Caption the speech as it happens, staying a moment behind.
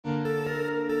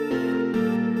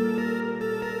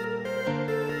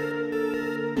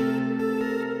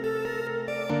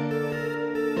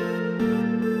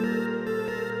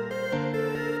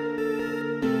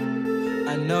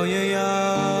know you're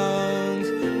young,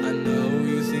 I know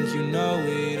you think you know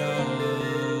it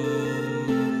all.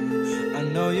 I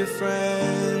know your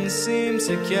friends seem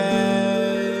to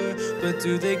care, but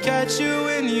do they catch you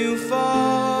when you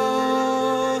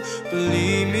fall?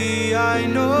 Believe me, I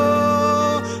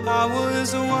know I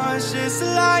was once just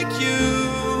like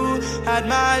you. Had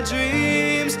my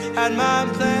dreams, had my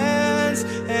plans,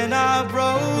 and I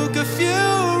broke a few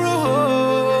rules.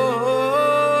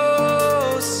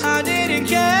 I didn't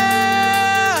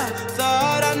care,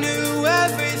 thought I knew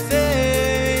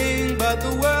everything, but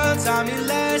the world taught me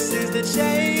lessons that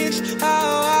changed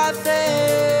how I think.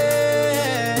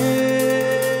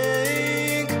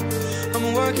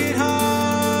 I'm working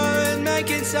hard,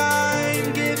 making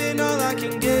time, giving all I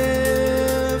can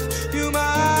give. You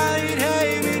might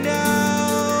hate me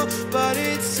now, but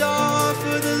it's all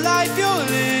for the life you'll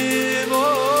live.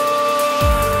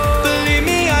 Oh, believe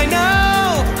me, I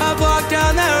know I've walked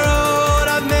down that road,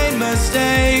 I've made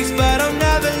mistakes, but I'll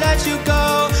never let you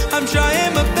go. I'm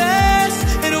trying my best,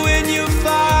 and when you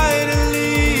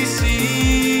finally see,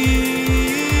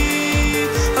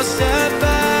 I'll step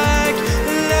back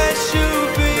and let you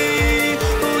be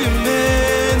who you're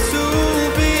meant to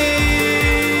be.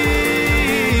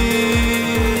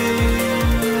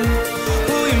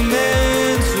 Who you're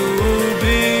meant to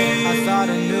be. I thought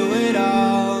I knew it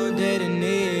all, didn't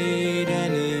need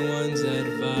anyone's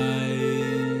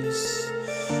advice,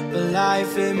 but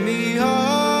life hit me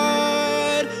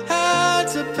hard, had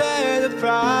to pay the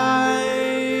price.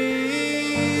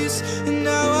 And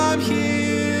now I'm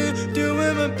here,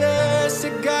 doing my best to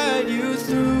guide you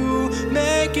through,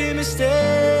 making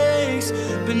mistakes,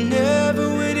 but never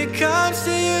when it comes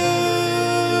to you.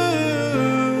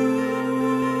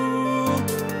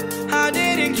 I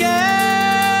didn't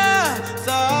care,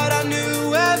 thought I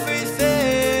knew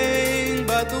everything,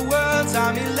 but the world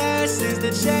taught me lessons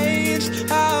that changed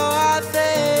how I think.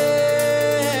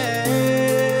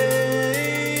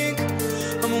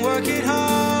 I'm working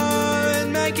hard,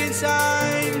 making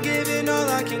time, giving all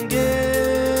I can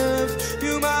give.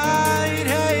 You might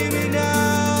hate me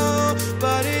now,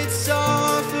 but it's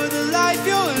all for the life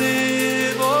you'll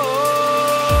live.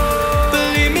 Oh,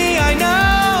 believe me, I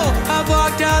know I've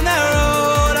walked down that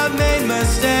road, I've made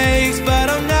mistakes, but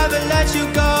I'll never let you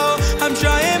go. I'm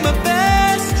trying my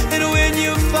best, and when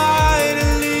you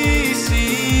finally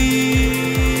see,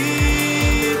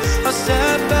 I'll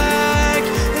step back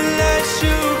and let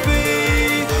you be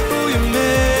who you're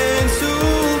meant to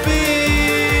be.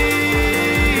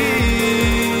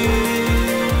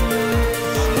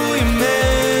 Who you're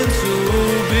meant to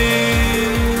be.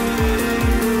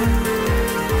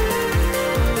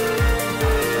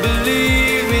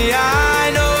 Believe me, I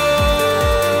know.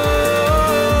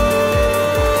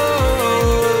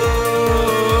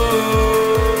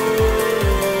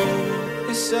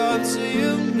 It's up to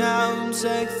you now,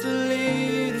 take the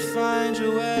lead, find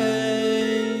your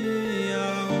way.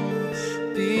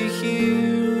 I'll be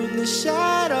here in the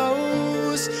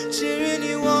shadows, cheering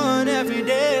you on every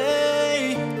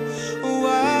day. Oh,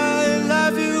 I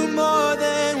love you more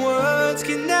than words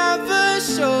can never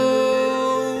show.